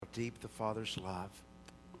deep the Father's love.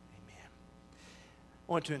 Amen.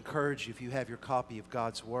 I want to encourage you, if you have your copy of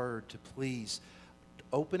God's Word, to please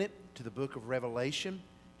open it to the book of Revelation,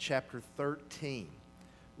 chapter 13.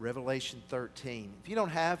 Revelation 13. If you don't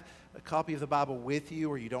have a copy of the Bible with you,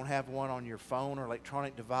 or you don't have one on your phone or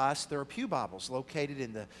electronic device, there are pew Bibles located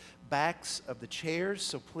in the backs of the chairs,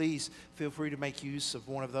 so please feel free to make use of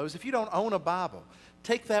one of those. If you don't own a Bible,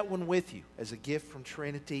 take that one with you as a gift from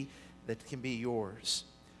Trinity that can be yours.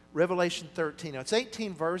 Revelation 13. Now, it's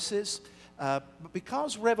 18 verses, but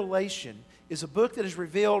because Revelation is a book that is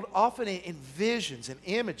revealed often in visions and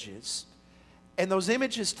images, and those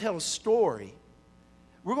images tell a story,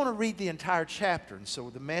 we're going to read the entire chapter, and so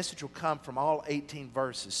the message will come from all 18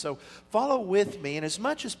 verses. So follow with me, and as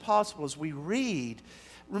much as possible as we read,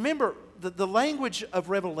 remember that the language of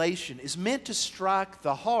Revelation is meant to strike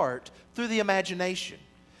the heart through the imagination.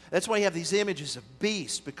 That's why you have these images of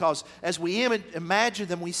beasts, because as we imagine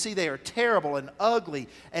them, we see they are terrible and ugly,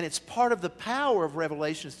 and it's part of the power of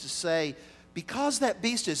Revelation is to say, because that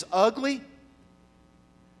beast is ugly,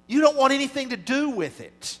 you don't want anything to do with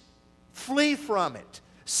it. Flee from it.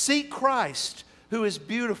 Seek Christ, who is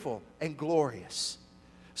beautiful and glorious.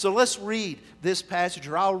 So let's read this passage,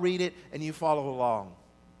 or I'll read it and you follow along.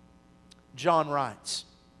 John writes,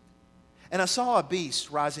 "And I saw a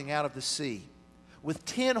beast rising out of the sea, with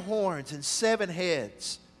 10 horns and 7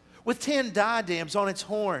 heads, with 10 diadems on its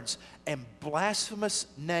horns, and blasphemous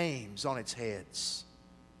names on its heads.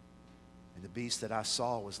 And the beast that I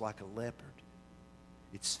saw was like a leopard.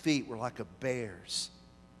 Its feet were like a bear's,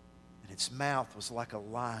 and its mouth was like a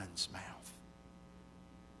lion's mouth.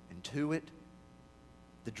 And to it,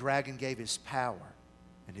 the dragon gave his power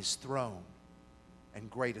and his throne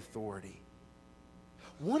and great authority.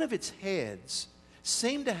 One of its heads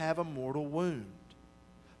seemed to have a mortal wound,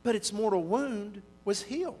 but its mortal wound was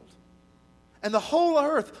healed. And the whole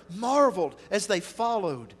earth marveled as they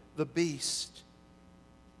followed the beast.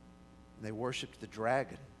 And they worshiped the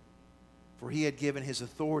dragon, for he had given his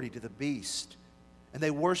authority to the beast. And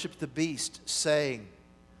they worshiped the beast, saying,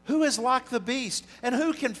 'Who is like the beast, and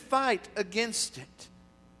who can fight against it?'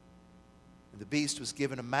 And the beast was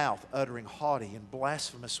given a mouth uttering haughty and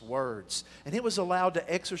blasphemous words, and it was allowed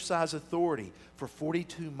to exercise authority for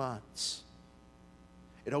 42 months.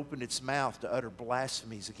 It opened its mouth to utter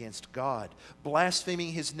blasphemies against God,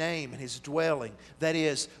 blaspheming His name and His dwelling, that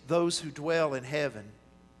is, those who dwell in heaven.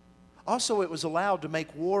 Also, it was allowed to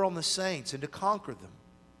make war on the saints and to conquer them.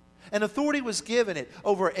 And authority was given it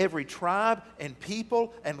over every tribe and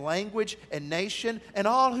people and language and nation, and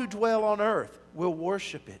all who dwell on earth will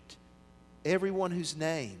worship it. Everyone whose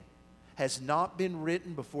name has not been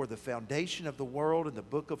written before the foundation of the world in the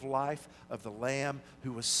book of life of the Lamb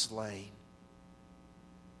who was slain.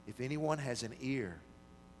 If anyone has an ear,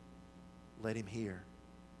 let him hear.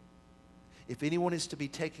 If anyone is to be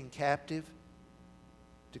taken captive,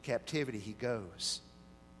 to captivity he goes.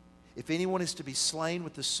 If anyone is to be slain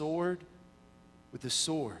with the sword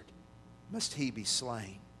must he be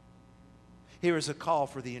slain. Here is a call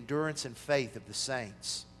for the endurance and faith of the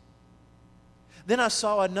saints. Then I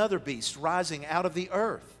saw another beast rising out of the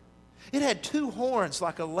earth. It had 2 horns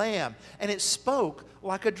like a lamb, and it spoke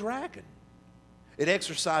like a dragon. It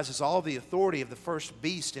exercises all the authority of the first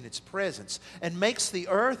beast in its presence, and makes the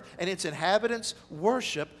earth and its inhabitants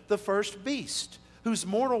worship the first beast, whose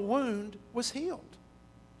mortal wound was healed.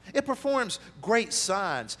 It performs great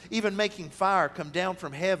signs, even making fire come down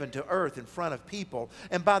from heaven to earth in front of people.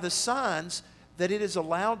 And by the signs that it is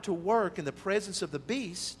allowed to work in the presence of the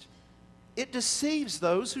beast, it deceives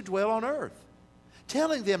those who dwell on earth,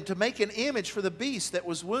 telling them to make an image for the beast that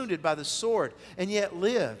was wounded by the sword and yet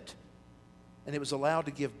lived. And it was allowed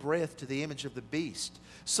to give breath to the image of the beast,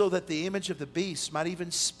 so that the image of the beast might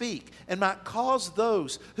even speak and might cause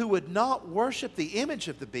those who would not worship the image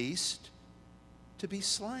of the beast to be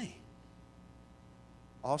slain.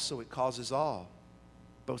 Also, it causes all,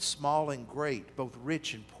 both small and great, both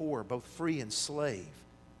rich and poor, both free and slave,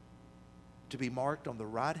 to be marked on the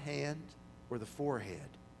right hand or the forehead,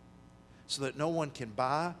 so that no one can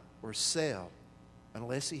buy or sell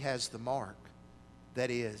unless he has the mark,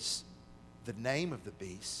 that is, the name of the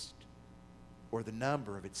beast or the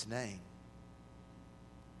number of its name.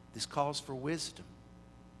 This calls for wisdom.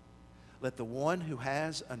 Let the one who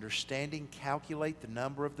has understanding calculate the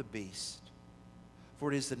number of the beast,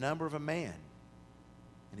 for it is the number of a man,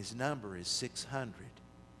 and his number is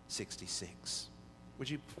 666. Would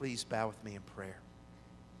you please bow with me in prayer?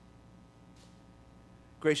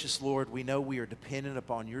 Gracious Lord, we know we are dependent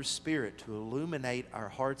upon your Spirit to illuminate our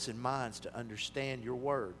hearts and minds to understand your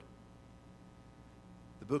word.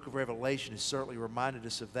 The book of Revelation has certainly reminded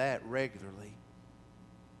us of that regularly.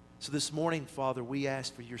 So this morning, Father, we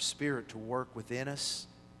ask for your Spirit to work within us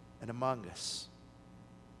and among us.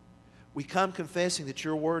 We come confessing that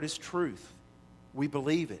your word is truth. We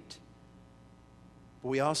believe it. But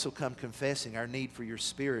we also come confessing our need for your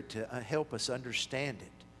Spirit to help us understand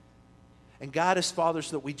it. And guide us, Father,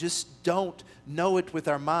 so that we just don't know it with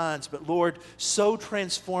our minds, but Lord, so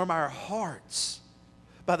transform our hearts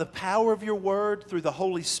by the power of your word through the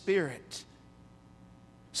Holy Spirit,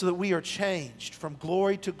 so that we are changed from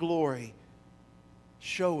glory to glory,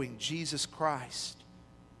 showing Jesus Christ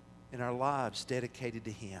in our lives dedicated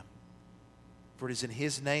to him. For it is in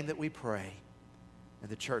his name that we pray. And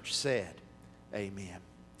the church said, amen.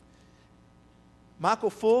 Michael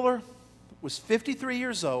Fuller was 53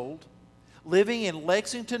 years old, living in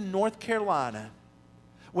Lexington, North Carolina,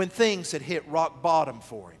 when things had hit rock bottom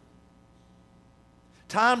for him.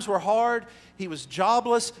 Times were hard. He was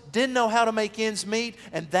jobless, didn't know how to make ends meet,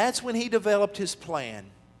 and that's when he developed his plan.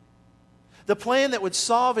 The plan that would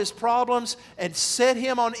solve his problems and set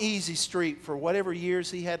him on easy street for whatever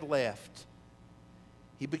years he had left.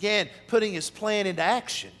 He began putting his plan into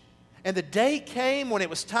action, and the day came when it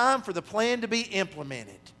was time for the plan to be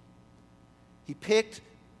implemented. He picked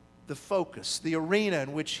the focus, the arena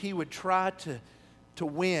in which he would try to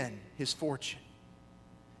win his fortune.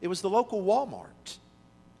 It was the local Walmart.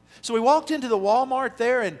 So he walked into the Walmart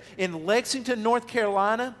there in Lexington, North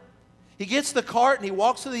Carolina. He gets the cart and he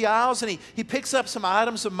walks through the aisles and he picks up some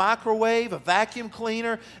items, a microwave, a vacuum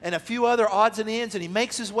cleaner, and a few other odds and ends, and he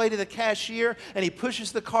makes his way to the cashier and he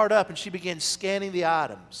pushes the cart up and she begins scanning the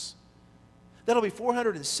items. That'll be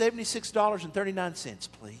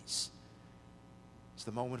 $476.39, please. It's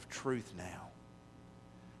the moment of truth now.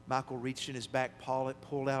 Michael reached in his back pocket,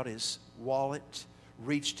 pulled out his wallet,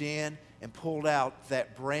 reached in and pulled out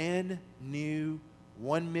that brand new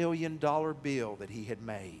 $1 million bill that he had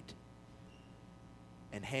made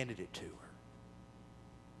and handed it to her.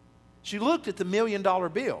 She looked at the $1 million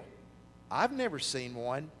bill. I've never seen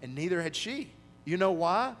one, and neither had she. You know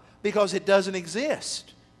why? Because it doesn't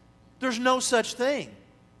exist. There's no such thing.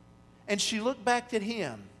 And she looked back at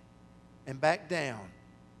him and backed down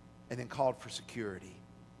and then called for security.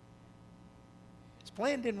 His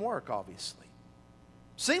plan didn't work, obviously.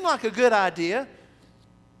 Seemed like a good idea.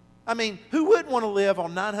 I mean, who wouldn't want to live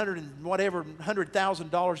on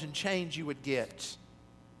 $100,000 in change you would get?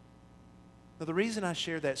 Now, the reason I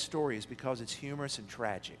share that story is because it's humorous and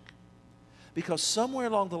tragic. Because somewhere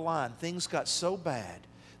along the line, things got so bad,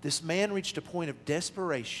 this man reached a point of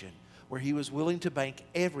desperation where he was willing to bank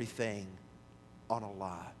everything on a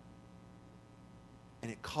lie.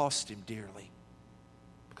 And it cost him dearly,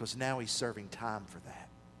 because now he's serving time for that.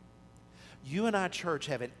 You and I, church,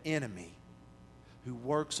 have an enemy who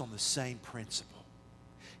works on the same principle.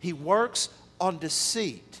 He works on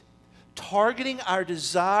deceit, targeting our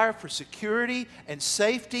desire for security and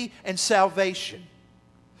safety and salvation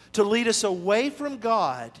to lead us away from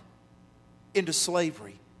God into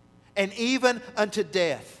slavery and even unto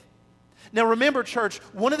death. Now remember, church,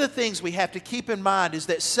 one of the things we have to keep in mind is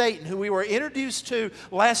that Satan, who we were introduced to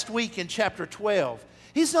last week in chapter 12,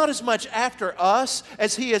 he's not as much after us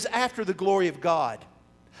as he is after the glory of God.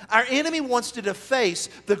 Our enemy wants to deface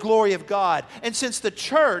the glory of God. And since the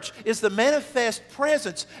church is the manifest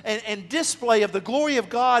presence and display of the glory of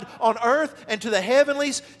God on earth and to the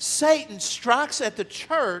heavenlies, Satan strikes at the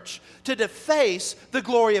church to deface the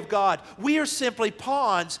glory of God. We are simply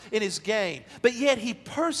pawns in his game. But yet he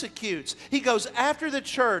persecutes. He goes after the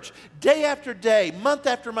church day after day, month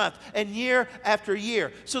after month, and year after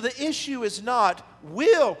year. So the issue is not,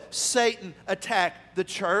 will Satan attack the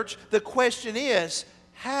church? The question is,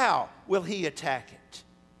 how will he attack it?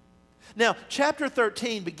 Now, chapter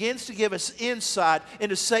 13 begins to give us insight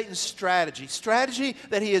into Satan's strategy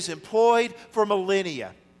that he has employed for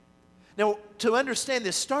millennia. Now, to understand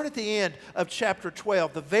this, start at the end of chapter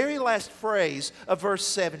 12, the very last phrase of verse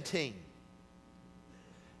 17.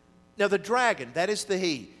 Now, the dragon, that is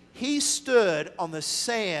the he stood on the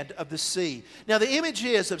sand of the sea. Now, the image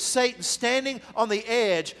is of Satan standing on the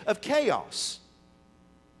edge of chaos.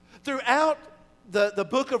 Throughout the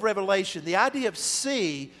book of Revelation, the idea of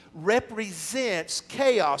sea represents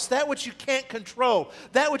chaos, that which you can't control,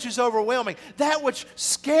 that which is overwhelming, that which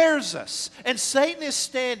scares us. And Satan is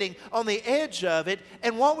standing on the edge of it.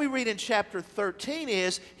 And what we read in chapter 13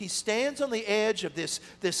 is he stands on the edge of this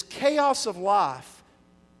chaos of life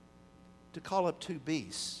to call up two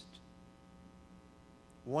beasts,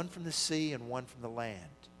 one from the sea and one from the land.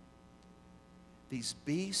 These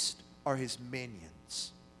beasts are his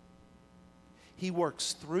minions. He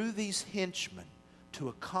works through these henchmen to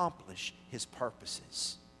accomplish his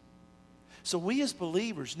purposes. So we as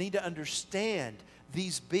believers need to understand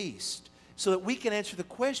these beasts so that we can answer the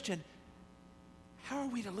question, how are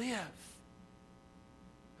we to live?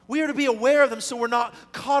 We are to be aware of them so we're not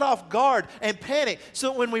caught off guard and panic.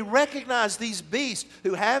 So when we recognize these beasts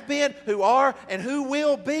who have been, who are, and who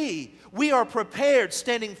will be, we are prepared,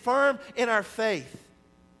 standing firm in our faith.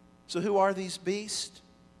 So who are these beasts?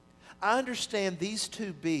 I understand these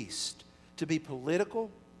two beasts to be political,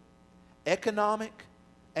 economic,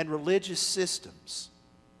 and religious systems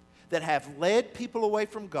that have led people away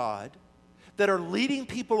from God, that are leading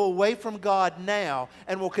people away from God now,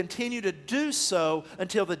 and will continue to do so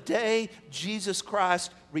until the day Jesus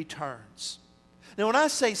Christ returns. Now, when I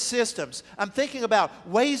say systems, I'm thinking about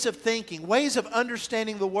ways of thinking, ways of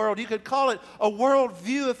understanding the world. You could call it a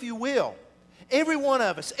worldview, if you will. Every one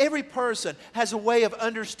of us, every person has a way of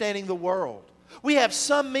understanding the world. We have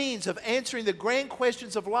some means of answering the grand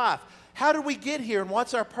questions of life. How did we get here and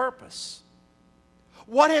what's our purpose?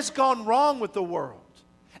 What has gone wrong with the world?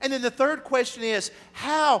 And then the third question is,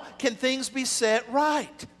 how can things be set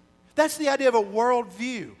right? That's the idea of a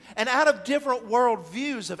worldview. And out of different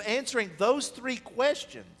worldviews of answering those three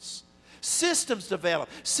questions, systems develop.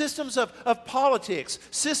 Systems of politics,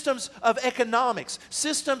 systems of economics,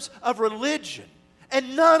 systems of religion.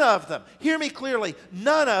 And none of them, hear me clearly,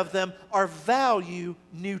 none of them are value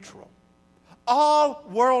neutral. All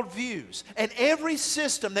worldviews and every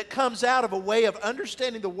system that comes out of a way of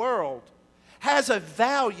understanding the world has a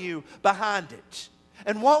value behind it.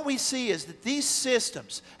 And what we see is that these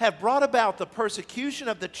systems have brought about the persecution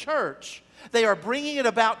of the church. They are bringing it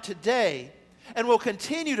about today and will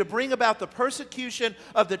continue to bring about the persecution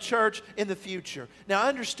of the church in the future. Now,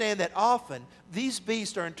 understand that often these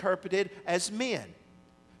beasts are interpreted as men,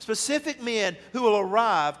 specific men who will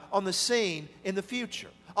arrive on the scene in the future.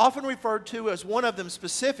 Often referred to as one of them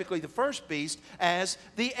specifically, the first beast, as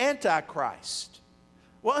the Antichrist.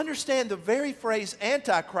 Well, understand the very phrase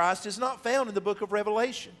Antichrist is not found in the book of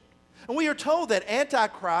Revelation. And we are told that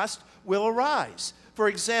Antichrist will arise. For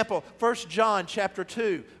example, 1 John chapter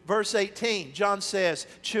 2, verse 18, John says,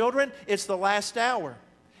 "Children, it's the last hour.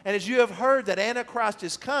 And as you have heard that Antichrist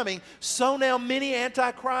is coming, so now many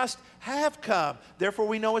Antichrists have come. Therefore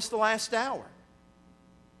we know it's the last hour."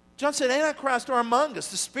 John said, Antichrist are among us.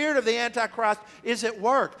 The spirit of the Antichrist is at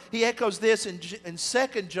work. He echoes this in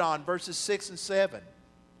 2 John verses 6 and 7.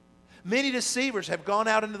 Many deceivers have gone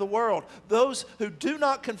out into the world, those who do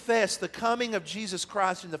not confess the coming of Jesus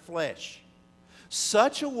Christ in the flesh.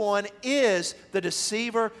 Such a one is the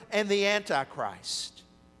deceiver and the Antichrist.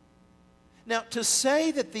 Now, to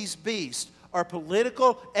say that these beasts are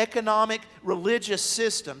political, economic, religious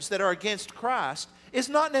systems that are against Christ is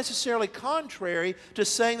not necessarily contrary to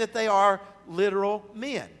saying that they are literal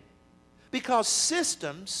men. Because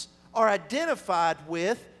systems are identified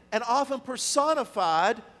with and often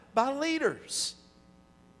personified by leaders.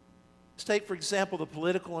 Let's take, for example, the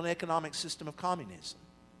political and economic system of communism.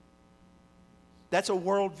 That's a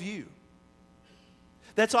worldview.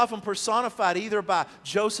 That's often personified either by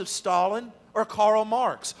Joseph Stalin or Karl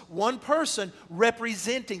Marx. One person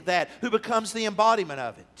representing that who becomes the embodiment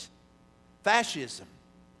of it. Fascism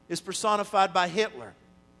is personified by Hitler.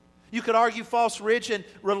 You could argue false religion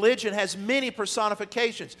has many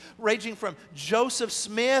personifications, ranging from Joseph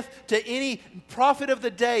Smith to any prophet of the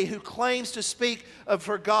day who claims to speak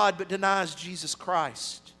for God but denies Jesus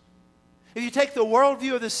Christ. If you take the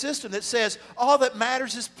worldview of the system that says all that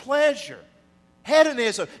matters is pleasure,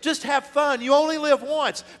 hedonism, just have fun, you only live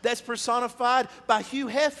once, that's personified by Hugh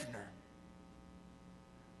Hefner.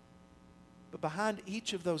 But behind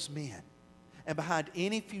each of those men and behind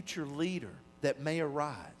any future leader that may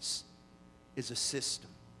arise is a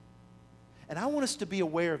system. And I want us to be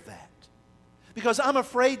aware of that. Because I'm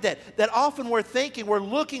afraid that often we're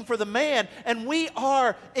looking for the man, and we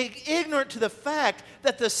are ignorant to the fact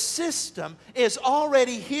that the system is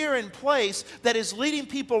already here in place that is leading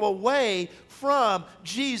people away from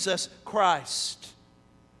Jesus Christ.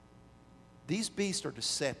 These beasts are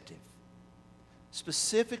deceptive,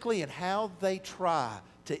 specifically in how they try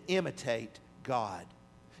to imitate God.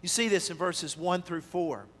 You see this in verses 1 through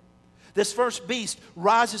 4. This first beast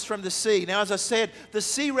rises from the sea. Now, as I said, the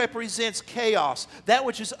sea represents chaos, that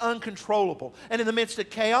which is uncontrollable. And in the midst of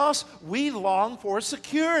chaos, we long for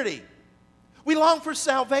security. We long for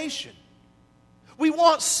salvation. We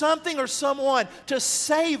want something or someone to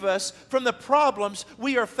save us from the problems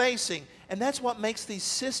we are facing. And that's what makes these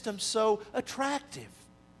systems so attractive.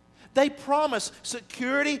 They promise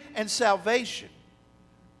security and salvation,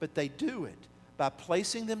 but they do it by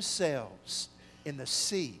placing themselves in the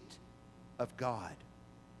seat of God.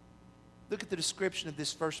 Look at the description of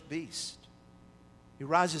this first beast. He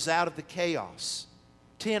rises out of the chaos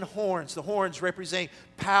 10 horns, the horns representing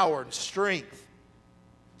power and strength.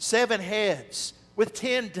 7 heads with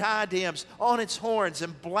 10 diadems on its horns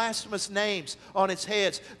and blasphemous names on its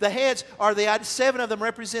heads. The heads are 7 of them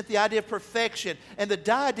represent the idea of perfection, and the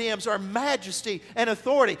diadems are majesty and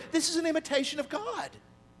authority. This is an imitation of God.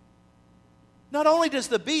 Not only does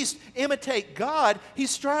the beast imitate God, he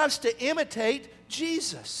strives to imitate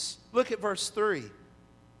Jesus. Look at verse 3.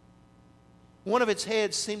 One of its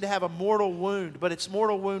heads seemed to have a mortal wound, but its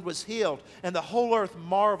mortal wound was healed, and the whole earth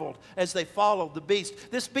marveled as they followed the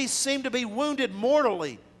beast. This beast seemed to be wounded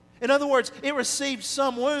mortally. In other words, it received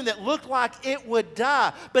some wound that looked like it would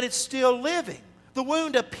die, but it's still living. The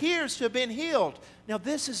wound appears to have been healed. Now,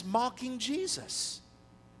 this is mocking Jesus.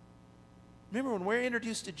 Remember when we're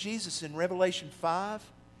introduced to Jesus in Revelation 5?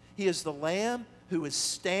 He is the Lamb who is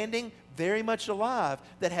standing very much alive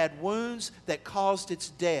that had wounds that caused its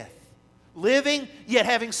death. Living, yet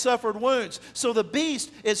having suffered wounds. So the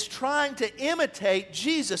beast is trying to imitate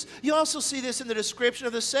Jesus. You also see this in the description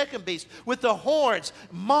of the second beast with the horns,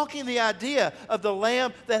 mocking the idea of the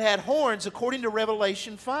lamb that had horns according to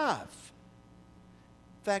Revelation 5. In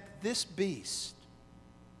fact, this beast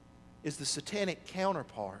is the satanic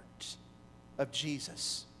counterpart of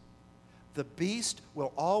Jesus. The beast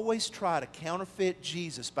will always try to counterfeit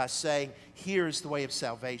Jesus by saying, "Here is the way of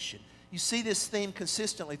salvation." You see this theme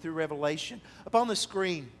consistently through Revelation. Up on the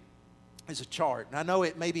screen is a chart. And I know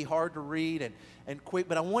it may be hard to read and quick,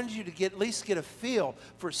 but I wanted you to at least get a feel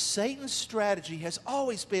for Satan's strategy has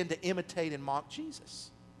always been to imitate and mock Jesus.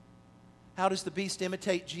 How does the beast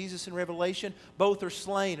imitate Jesus in Revelation? Both are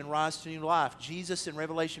slain and rise to new life. Jesus in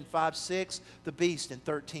Revelation 5:6, the beast in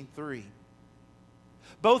 13:3.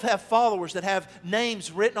 Both have followers that have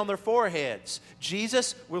names written on their foreheads.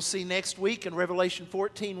 Jesus, we'll see next week in Revelation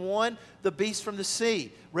 14:1, the beast from the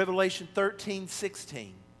sea, Revelation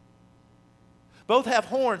 13:16. Both have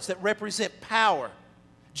horns that represent power.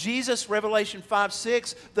 Jesus, Revelation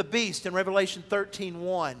 5:6, the beast in Revelation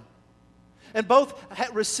 13:1. And both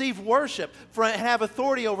receive worship and have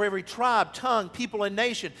authority over every tribe, tongue, people, and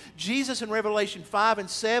nation. Jesus in Revelation 5 and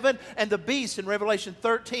 7, and the beast in Revelation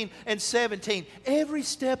 13 and 17. Every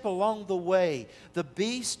step along the way, the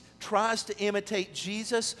beast tries to imitate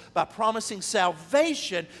Jesus by promising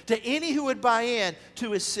salvation to any who would buy in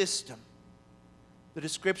to his system. The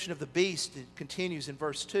description of the beast continues in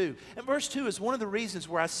verse 2. And verse 2 is one of the reasons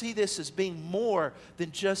where I see this as being more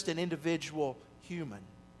than just an individual human.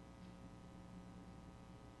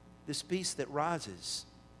 This beast that rises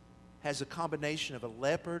has a combination of a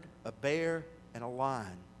leopard, a bear, and a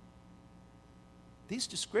lion. These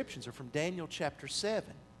descriptions are from Daniel chapter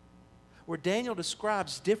 7, where Daniel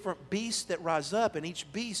describes different beasts that rise up, and each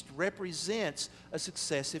beast represents a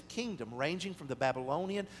successive kingdom, ranging from the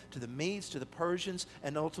Babylonian to the Medes to the Persians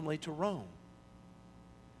and ultimately to Rome.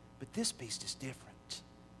 But this beast is different.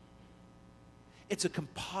 It's a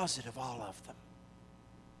composite of all of them.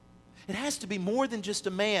 It has to be more than just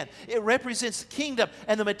a man. It represents the kingdom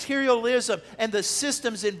and the materialism and the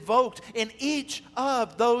systems invoked in each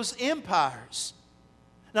of those empires.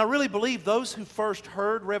 Now, I really believe those who first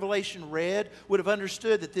heard Revelation read would have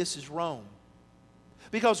understood that this is Rome.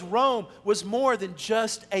 Because Rome was more than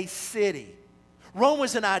just a city. Rome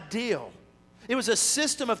was an ideal. It was a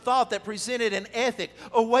system of thought that presented an ethic,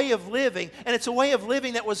 a way of living, and it's a way of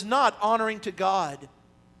living that was not honoring to God.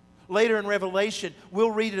 Later in Revelation,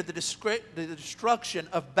 we'll read of the destruction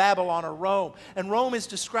of Babylon or Rome. And Rome is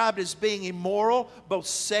described as being immoral, both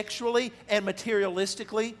sexually and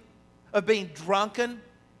materialistically, of being drunken.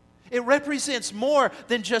 It represents more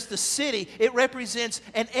than just the city. It represents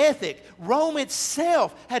an ethic. Rome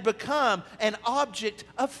itself had become an object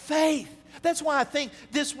of faith. That's why I think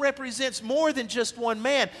this represents more than just one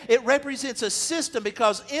man. It represents a system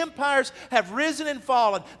because empires have risen and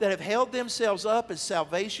fallen that have held themselves up as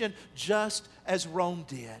salvation just as Rome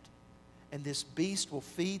did. And this beast will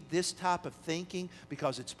feed this type of thinking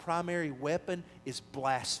because its primary weapon is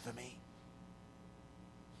blasphemy.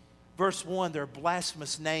 Verse 1, there are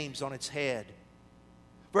blasphemous names on its head.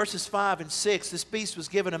 Verses 5 and 6, this beast was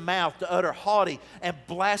given a mouth to utter haughty and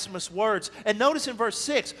blasphemous words. And notice in verse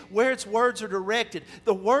 6 where its words are directed.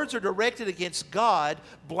 The words are directed against God,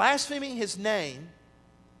 blaspheming His name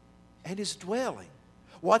and His dwelling.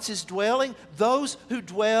 What's His dwelling? Those who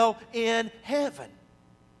dwell in heaven.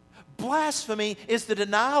 Blasphemy is the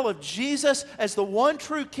denial of Jesus as the one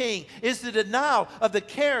true King, is the denial of the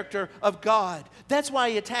character of God. That's why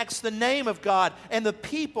he attacks the name of God and the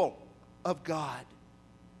people of God.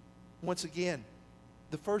 Once again,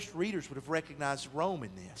 the first readers would have recognized Rome in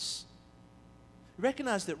this.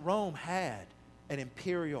 Recognize that Rome had an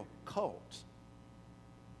imperial cult.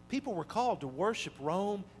 People were called to worship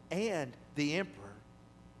Rome and the emperor.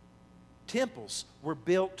 Temples were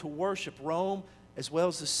built to worship Rome as well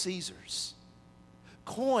as the Caesars.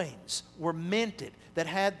 Coins were minted that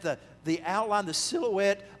had the outline, the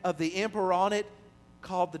silhouette of the emperor on it,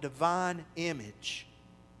 called the divine image.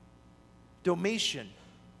 Domitian,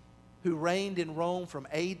 who reigned in Rome from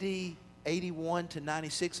AD 81 to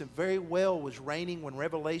 96 and very well was reigning when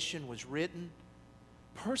Revelation was written,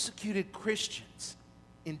 persecuted Christians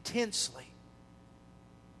intensely.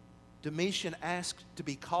 Domitian asked to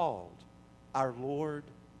be called our Lord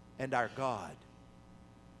and our God.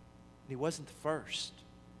 And he wasn't the first.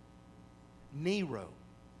 Nero,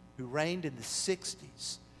 who reigned in the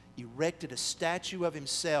 60s, erected a statue of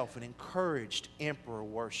himself and encouraged emperor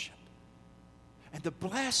worship. And the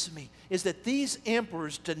blasphemy is that these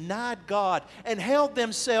emperors denied God and held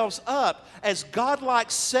themselves up as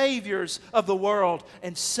godlike saviors of the world.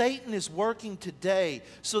 And Satan is working today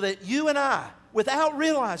so that you and I, without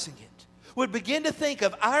realizing it, would begin to think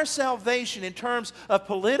of our salvation in terms of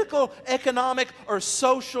political, economic, or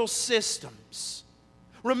social systems.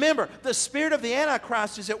 Remember, the spirit of the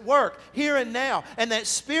Antichrist is at work here and now, and that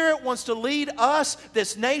spirit wants to lead us,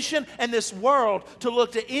 this nation, and this world to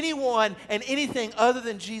look to anyone and anything other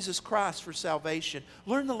than Jesus Christ for salvation.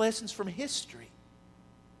 Learn the lessons from history.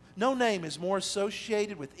 No name is more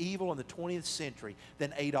associated with evil in the 20th century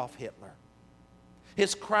than Adolf Hitler.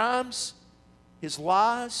 His crimes, his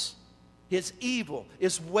lies, his evil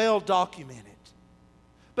is well documented.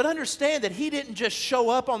 But understand that he didn't just show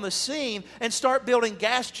up on the scene and start building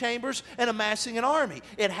gas chambers and amassing an army.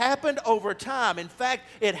 It happened over time. In fact,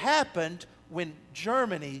 it happened when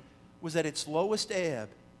Germany was at its lowest ebb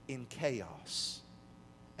in chaos.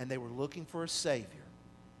 And they were looking for a Savior,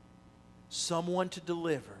 someone to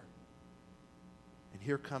deliver. And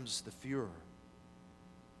here comes the Fuhrer,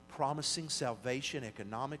 promising salvation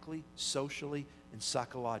economically, socially, and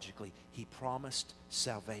psychologically. He promised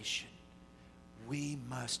salvation. We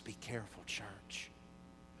must be careful, church.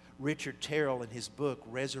 Richard Terrell, in his book,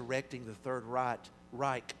 Resurrecting the Third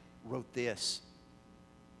Reich, wrote this: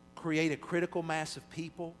 create a critical mass of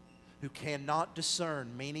people who cannot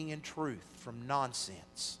discern meaning and truth from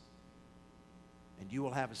nonsense, and you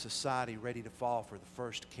will have a society ready to fall for the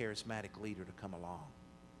first charismatic leader to come along.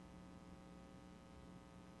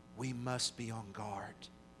 We must be on guard.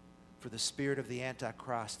 For the spirit of the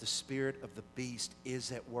Antichrist, the spirit of the beast,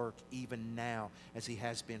 is at work even now, as he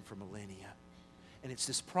has been for millennia. And it's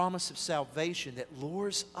this promise of salvation that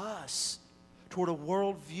lures us toward a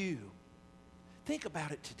worldview. Think about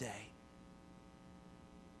it today.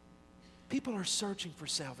 People are searching for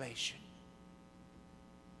salvation.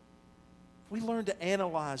 If we learn to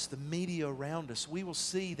analyze the media around us, we will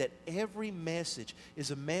see that every message is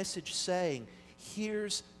a message saying,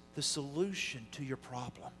 here's the solution to your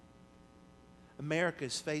problem. America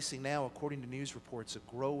is facing now, according to news reports, a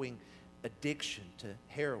growing addiction to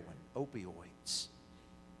heroin, opioids.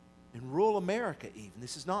 In rural America even,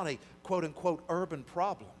 this is not a quote-unquote urban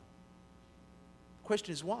problem. The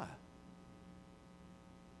question is why?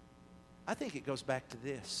 I think it goes back to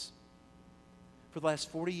this. For the last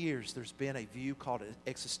 40 years, there's been a view called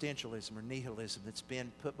existentialism or nihilism that's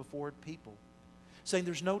been put before people, saying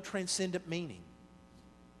there's no transcendent meaning.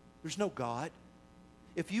 There's no God.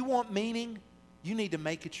 If you want meaning, you need to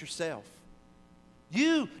make it yourself.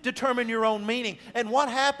 You determine your own meaning. And what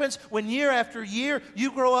happens when year after year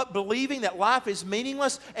you grow up believing that life is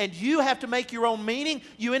meaningless and you have to make your own meaning?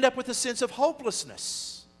 You end up with a sense of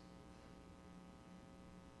hopelessness.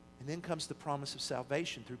 And then comes the promise of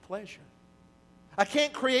salvation through pleasure. I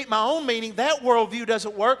can't create my own meaning. That worldview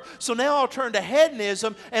doesn't work. So now I'll turn to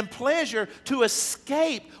hedonism and pleasure to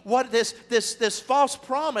escape what this false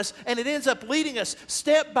promise, and it ends up leading us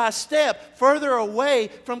step by step further away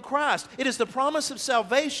from Christ. It is the promise of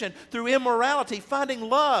salvation through immorality. Finding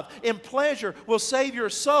love in pleasure will save your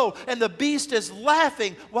soul. And the beast is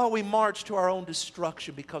laughing while we march to our own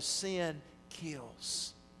destruction because sin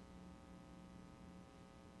kills.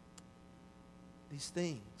 These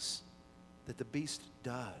things that the beast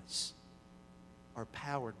does are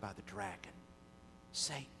powered by the dragon,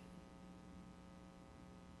 Satan.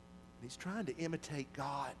 He's trying to imitate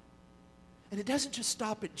God. And it doesn't just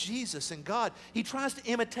stop at Jesus and God. He tries to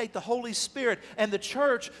imitate the Holy Spirit and the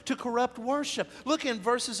church to corrupt worship. Look in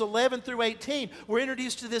verses 11 through 18. We're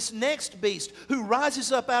introduced to this next beast who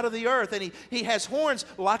rises up out of the earth, and he has horns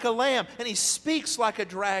like a lamb, and he speaks like a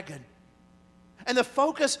dragon. And the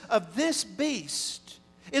focus of this beast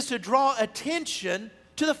is to draw attention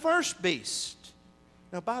to the first beast.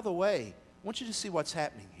 Now, by the way, I want you to see what's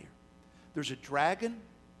happening here. There's a dragon,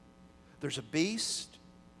 there's a beast,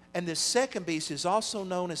 And this second beast is also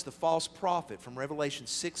known as the false prophet from Revelation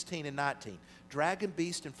 16 and 19. Dragon,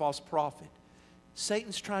 beast, and false prophet.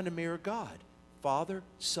 Satan's trying to mirror God, Father,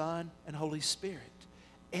 Son, and Holy Spirit.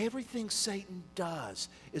 Everything Satan does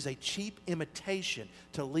is a cheap imitation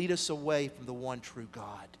to lead us away from the one true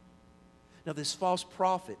God. Now, this false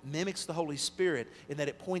prophet mimics the Holy Spirit in that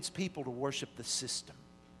it points people to worship the system.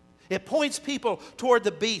 It points people toward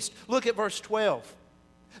the beast. Look at verse 12.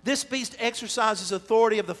 This beast exercises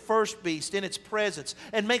authority of the first beast in its presence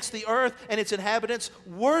and makes the earth and its inhabitants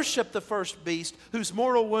worship the first beast whose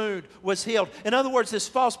mortal wound was healed. In other words, this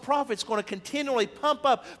false prophet is going to continually pump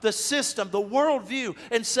up the system, the worldview,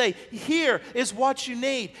 and say, here is what you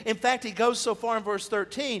need. In fact, he goes so far in verse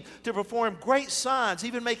 13 to perform great signs,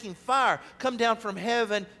 even making fire come down from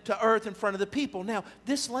heaven to earth in front of the people. Now,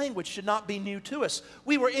 this language should not be new to us.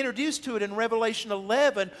 We were introduced to it in Revelation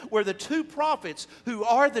 11, where the two prophets who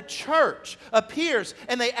are the church appears,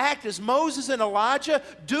 and they act as Moses and Elijah,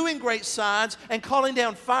 doing great signs and calling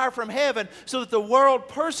down fire from heaven so that the world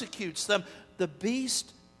persecutes them. The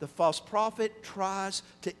beast, the false prophet, tries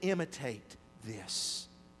to imitate this.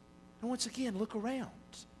 And once again, look around.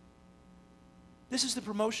 This is the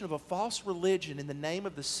promotion of a false religion in the name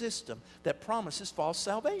of the system that promises false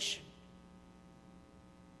salvation.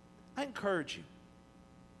 I encourage you,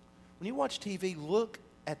 when you watch TV, look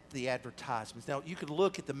at the advertisements. Now, you could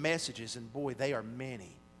look at the messages, and boy, they are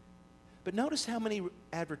many. But notice how many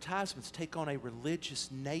advertisements take on a religious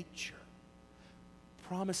nature,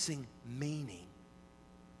 promising meaning,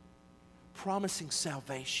 promising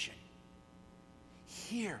salvation.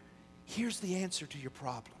 Here's the answer to your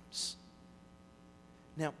problems.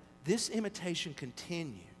 Now, this imitation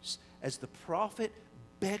continues as the prophet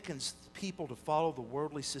beckons people to follow the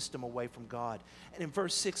worldly system away from God. And in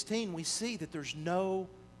verse 16, we see that there's no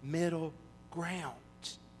middle ground.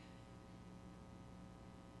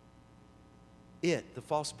 It, the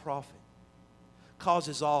false prophet,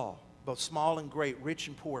 causes all, both small and great, rich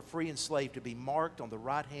and poor, free and slave, to be marked on the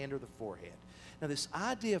right hand or the forehead. Now, this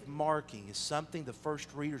idea of marking is something the first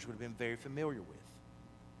readers would have been very familiar with.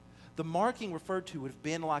 The marking referred to would have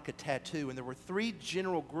been like a tattoo, and there were three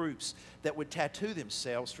general groups that would tattoo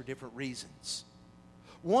themselves for different reasons.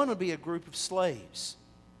 One would be a group of slaves.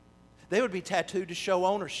 They would be tattooed to show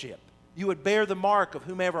ownership. You would bear the mark of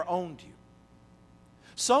whomever owned you.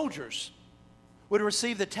 Soldiers would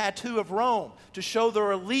receive the tattoo of Rome to show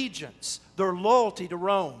their allegiance, their loyalty to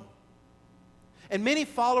Rome. And many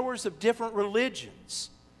followers of different religions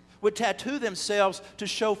would tattoo themselves to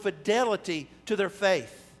show fidelity to their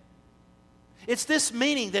faith. It's this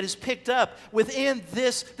meaning that is picked up within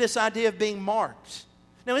this idea of being marked.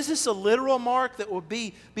 Now, is this a literal mark that will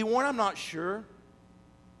be worn? I'm not sure.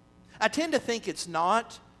 I tend to think it's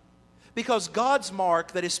not, because God's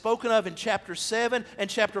mark that is spoken of in chapter 7 and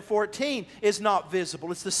chapter 14 is not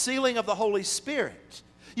visible. It's the sealing of the Holy Spirit.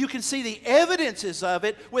 You can see the evidences of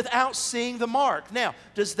it without seeing the mark. Now,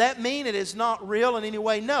 does that mean it is not real in any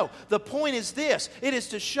way? No. The point is this. It is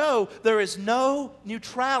to show there is no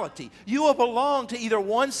neutrality. You will belong to either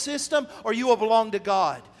one system or you will belong to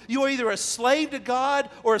God. You are either a slave to God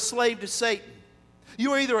or a slave to Satan.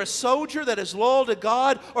 You are either a soldier that is loyal to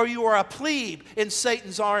God or you are a plebe in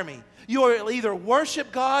Satan's army. You will either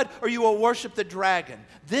worship God or you will worship the dragon.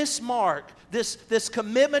 This mark, this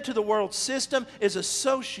commitment to the world system is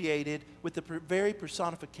associated with the very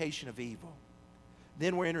personification of evil.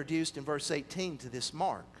 Then we're introduced in verse 18 to this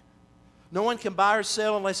mark. No one can buy or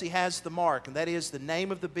sell unless he has the mark, and that is the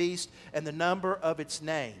name of the beast and the number of its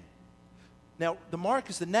name. Now, the mark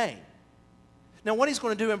is the name. Now, what he's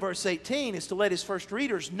going to do in verse 18 is to let his first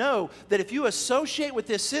readers know that if you associate with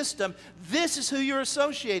this system, this is who you're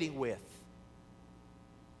associating with.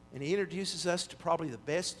 And he introduces us to probably the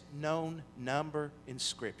best known number in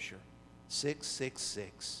Scripture,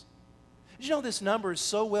 666. Did you know this number is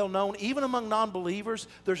so well known, even among non-believers,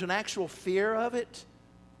 there's an actual fear of it?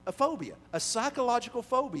 A phobia, a psychological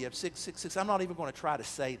phobia of 666. I'm not even going to try to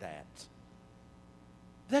say that.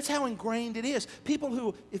 That's how ingrained it is. People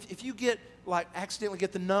who, if you get, accidentally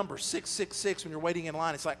get the number 666 when you're waiting in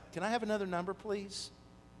line, it's like, can I have another number, please?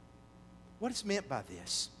 What is meant by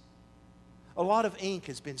this? A lot of ink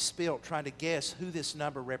has been spilled trying to guess who this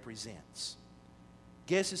number represents.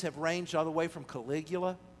 Guesses have ranged all the way from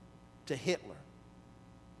Caligula to Hitler,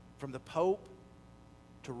 from the Pope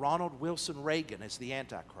to Ronald Wilson Reagan as the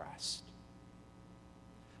Antichrist.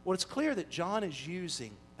 Well, it's clear that John is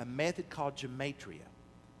using a method called gematria.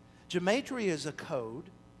 Gematria is a code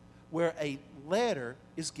where a letter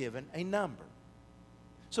is given a number.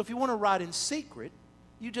 So if you want to write in secret,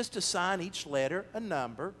 you just assign each letter a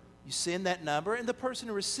number You send that number, and the person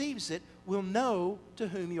who receives it will know to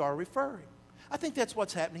whom you are referring. I think that's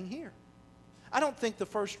what's happening here. I don't think the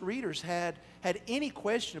first readers had any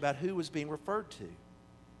question about who was being referred to.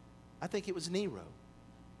 I think it was Nero.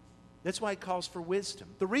 That's why it calls for wisdom.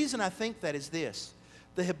 The reason I think that is this.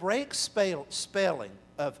 The Hebraic spelling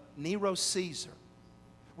of Nero Caesar,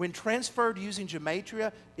 when transferred using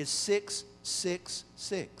gematria, is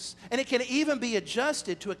 666. And it can even be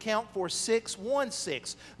adjusted to account for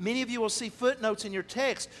 616. Many of you will see footnotes in your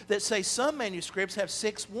text that say some manuscripts have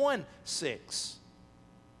 616.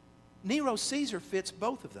 Nero Caesar fits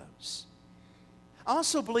both of those. I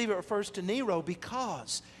also believe it refers to Nero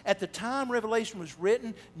because at the time Revelation was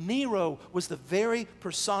written, Nero was the very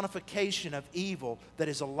personification of evil that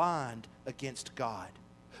is aligned against God.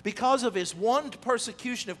 Because of his wanton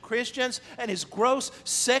persecution of Christians and his gross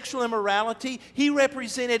sexual immorality, he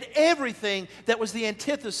represented everything that was the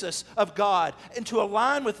antithesis of God. And to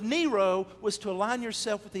align with Nero was to align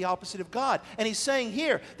yourself with the opposite of God. And he's saying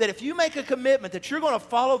here that if you make a commitment that you're going to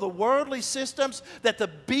follow the worldly systems that the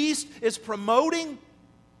beast is promoting,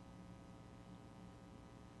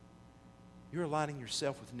 you're aligning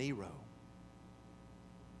yourself with Nero.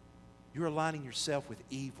 You're aligning yourself with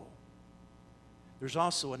evil. There's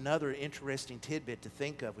also another interesting tidbit to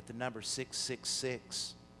think of with the number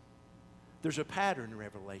 666. There's a pattern in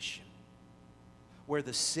Revelation where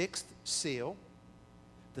the sixth seal,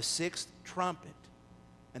 the sixth trumpet,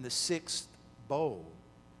 and the sixth bowl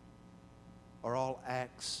are all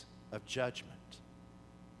acts of judgment.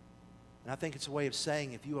 And I think it's a way of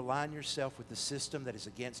saying if you align yourself with the system that is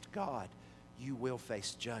against God, you will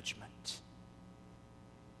face judgment.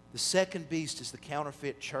 The second beast is the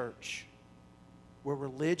counterfeit church, where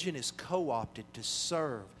religion is co-opted to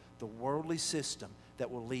serve the worldly system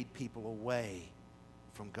that will lead people away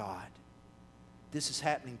from God. This is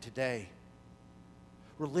happening today.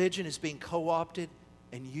 Religion is being co-opted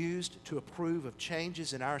and used to approve of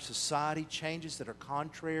changes in our society, changes that are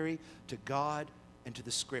contrary to God and to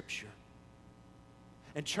the Scripture.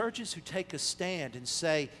 And churches who take a stand and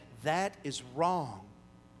say that is wrong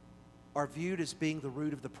are viewed as being the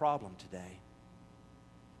root of the problem today.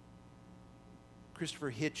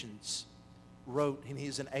 Christopher Hitchens wrote, and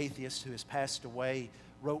he's an atheist who has passed away,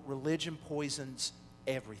 wrote, "Religion poisons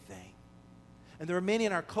everything." And there are many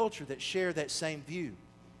in our culture that share that same view.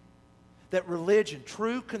 That religion,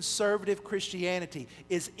 true conservative Christianity,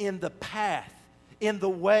 is in the path, in the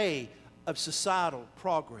way of societal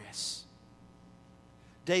progress.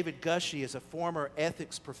 David Gushee is a former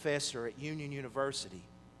ethics professor at Union University.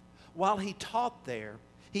 While he taught there,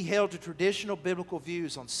 he held to traditional biblical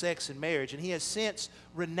views on sex and marriage, and he has since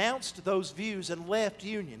renounced those views and left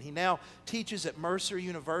Union. He now teaches at Mercer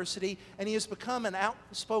University, and he has become an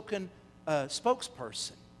outspoken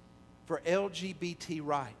spokesperson for LGBT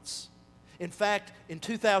rights. In fact, in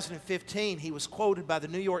 2015, he was quoted by the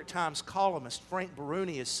New York Times columnist Frank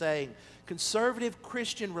Baruni as saying, "Conservative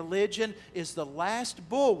Christian religion is the last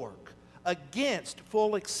bulwark against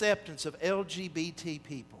full acceptance of LGBT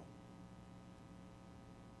people."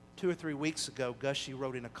 2 or 3 weeks ago, Gushee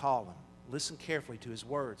wrote in a column. Listen carefully to his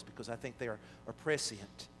words because I think they are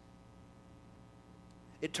prescient.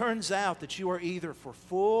 "It turns out that you are either for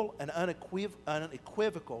full and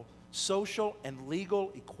unequivocal social and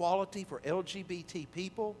legal equality for LGBT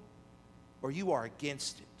people, or you are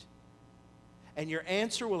against it. And your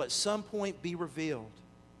answer will at some point be revealed.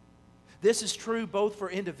 This is true both for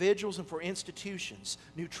individuals and for institutions.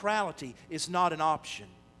 Neutrality is not an option.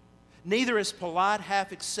 Neither is polite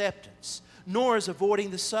half acceptance, nor is avoiding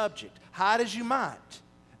the subject. Hide as you might,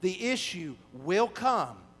 the issue will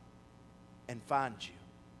come and find you."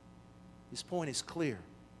 His point is clear.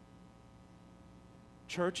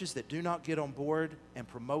 Churches that do not get on board and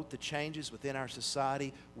promote the changes within our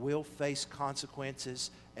society will face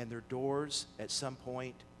consequences, and their doors at some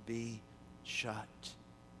point be shut.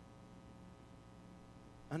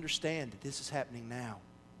 Understand that this is happening now.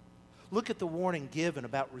 Look at the warning given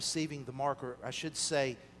about receiving the mark, or I should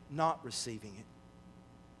say, not receiving it.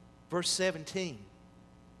 Verse 17.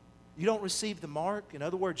 You don't receive the mark. In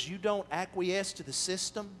other words, you don't acquiesce to the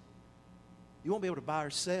system. You won't be able to buy or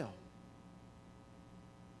sell.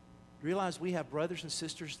 Realize we have brothers and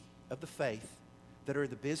sisters of the faith that are in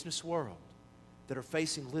the business world that are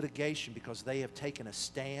facing litigation because they have taken a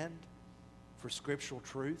stand for scriptural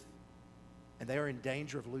truth, and they are in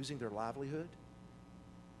danger of losing their livelihood.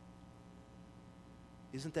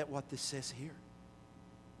 Isn't that what this says here?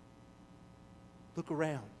 Look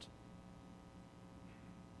around.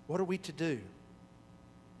 What are we to do?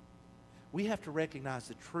 We have to recognize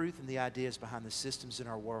the truth and the ideas behind the systems in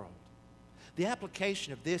our world. The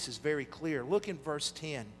application of this is very clear. Look in verse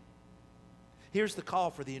 10. Here's the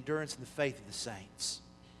call for the endurance and the faith of the saints.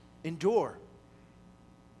 Endure.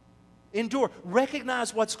 Endure.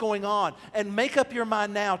 Recognize what's going on and make up your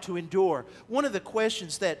mind now to endure. One of the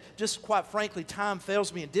questions that just quite frankly time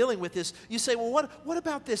fails me in dealing with is, you say, well, what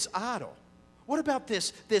about this idol? What about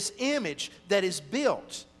this image that is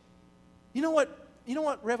built? You know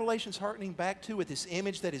what Revelation's hearkening back to with this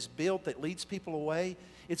image that is built that leads people away?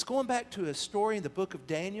 It's going back to a story in the book of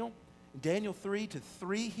Daniel, Daniel 3, to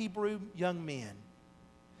 3 Hebrew young men,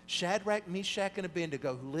 Shadrach, Meshach, and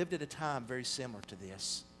Abednego, who lived at a time very similar to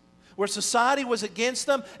this, where society was against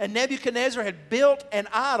them, and Nebuchadnezzar had built an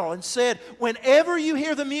idol and said, whenever you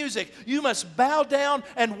hear the music, you must bow down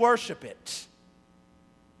and worship it.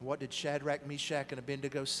 What did Shadrach, Meshach, and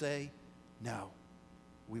Abednego say? No,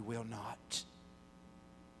 we will not.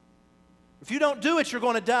 If you don't do it, you're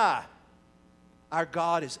going to die. Our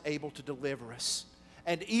God is able to deliver us.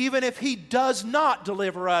 And even if He does not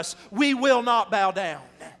deliver us, we will not bow down.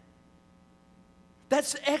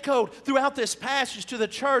 That's echoed throughout this passage to the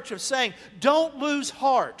church of saying, don't lose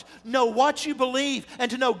heart. Know what you believe and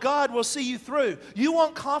to know God will see you through. You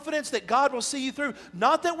want confidence that God will see you through?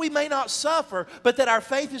 Not that we may not suffer, but that our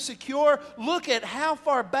faith is secure. Look at how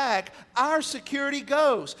far back our security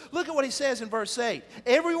goes. Look at what he says in verse 8.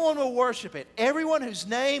 Everyone will worship it. Everyone whose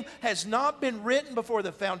name has not been written before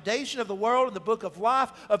the foundation of the world in the book of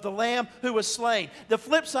life of the Lamb who was slain. The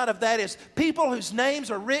flip side of that is people whose names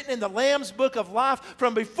are written in the Lamb's book of life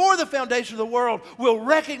from before the foundation of the world will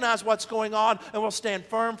recognize what's going on and will stand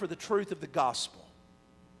firm for the truth of the gospel.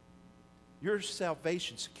 Your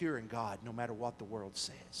salvation secure in God no matter what the world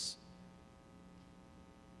says.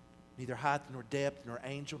 Neither height nor depth nor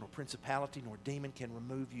angel nor principality nor demon can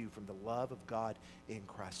remove you from the love of God in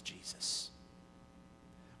Christ Jesus.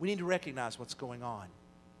 We need to recognize what's going on.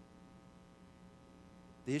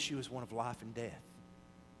 The issue is one of life and death.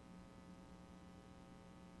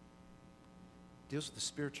 Deals with the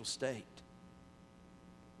spiritual state.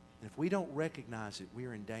 And if we don't recognize it,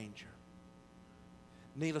 we're in danger.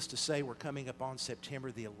 Needless to say, we're coming up on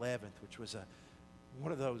September the 11th, which was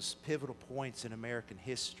one of those pivotal points in American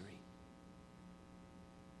history.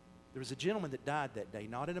 There was a gentleman that died that day,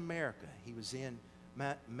 not in America. He was in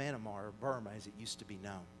Myanmar, or Burma, as it used to be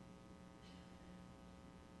known.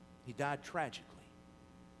 He died tragically.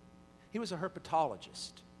 He was a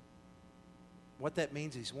herpetologist. What that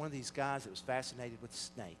means is he's one of these guys that was fascinated with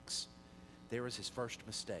snakes. There was his first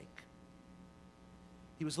mistake.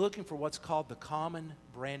 He was looking for what's called the common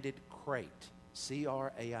branded krait,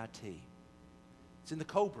 C-R-A-I-T. It's in the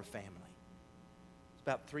cobra family. It's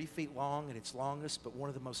about 3 feet long at its longest, but one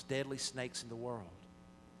of the most deadly snakes in the world.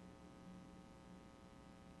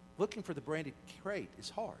 Looking for the branded krait is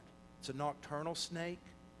hard. It's a nocturnal snake.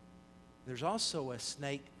 There's also a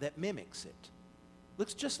snake that mimics it.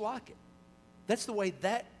 Looks just like it. That's the way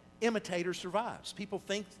that imitator survives. People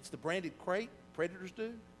think it's the branded krait, predators do,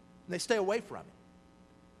 and they stay away from it.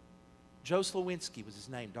 Joe Slowinski was his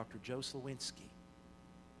name, Dr. Joe Slowinski.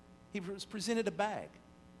 He was presented a bag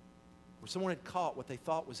where someone had caught what they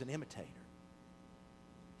thought was an imitator.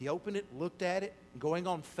 He opened it, looked at it, and going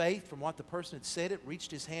on faith from what the person had said, it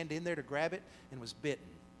reached his hand in there to grab it and was bitten.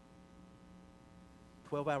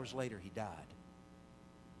 12 hours later, he died.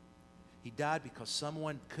 He died because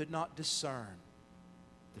someone could not discern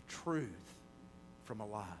the truth from a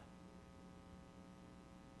lie.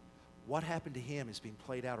 What happened to him is being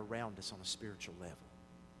played out around us on a spiritual level.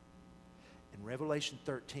 And Revelation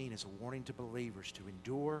 13 is a warning to believers to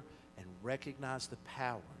endure and recognize the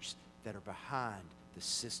powers that are behind the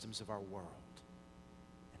systems of our world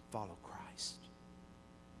and follow Christ.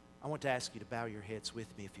 I want to ask you to bow your heads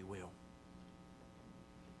with me, if you will.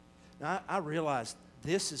 Now, I realize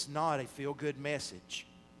this is not a feel-good message,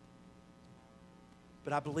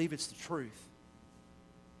 but I believe it's the truth.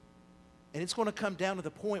 And it's going to come down to the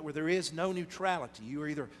point where there is no neutrality. You are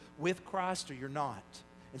either with Christ or you're not.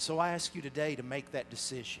 And so I ask you today to make that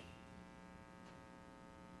decision.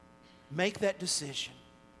 Make that decision.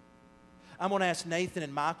 I'm going to ask Nathan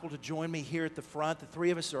and Michael to join me here at the front. The three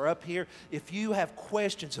of us are up here. If you have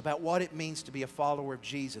questions about what it means to be a follower of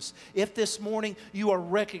Jesus, if this morning you are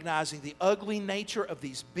recognizing the ugly nature of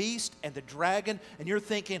these beasts and the dragon, and you're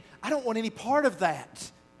thinking, I don't want any part of that,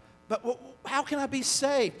 but how can I be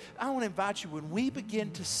saved? I want to invite you, when we begin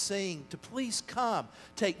to sing, to please come.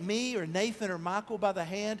 Take me or Nathan or Michael by the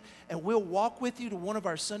hand, and we'll walk with you to one of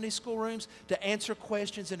our Sunday school rooms to answer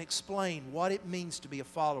questions and explain what it means to be a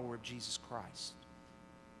follower of Jesus Christ.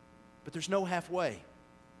 But there's no halfway.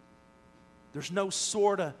 There's no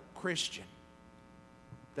sort of Christian.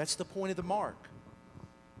 That's the point of the mark.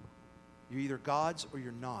 You're either God's or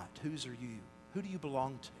you're not. Whose are you? Who do you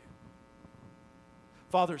belong to?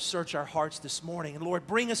 Father, search our hearts this morning. And Lord,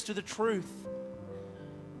 bring us to the truth.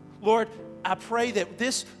 Lord, I pray that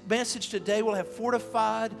this message today will have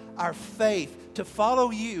fortified our faith to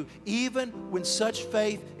follow you even when such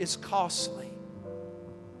faith is costly.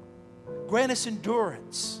 Grant us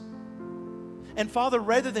endurance. And Father,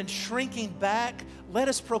 rather than shrinking back, let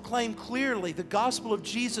us proclaim clearly the gospel of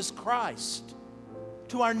Jesus Christ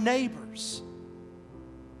to our neighbors.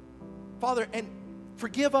 Father, and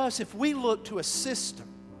forgive us if we look to a system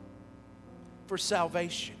for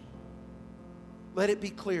salvation. Let it be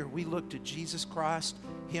clear we look to Jesus Christ,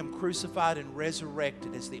 Him crucified and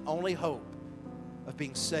resurrected as the only hope of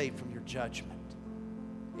being saved from your judgment.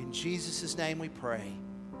 In Jesus' name we pray.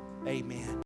 Amen.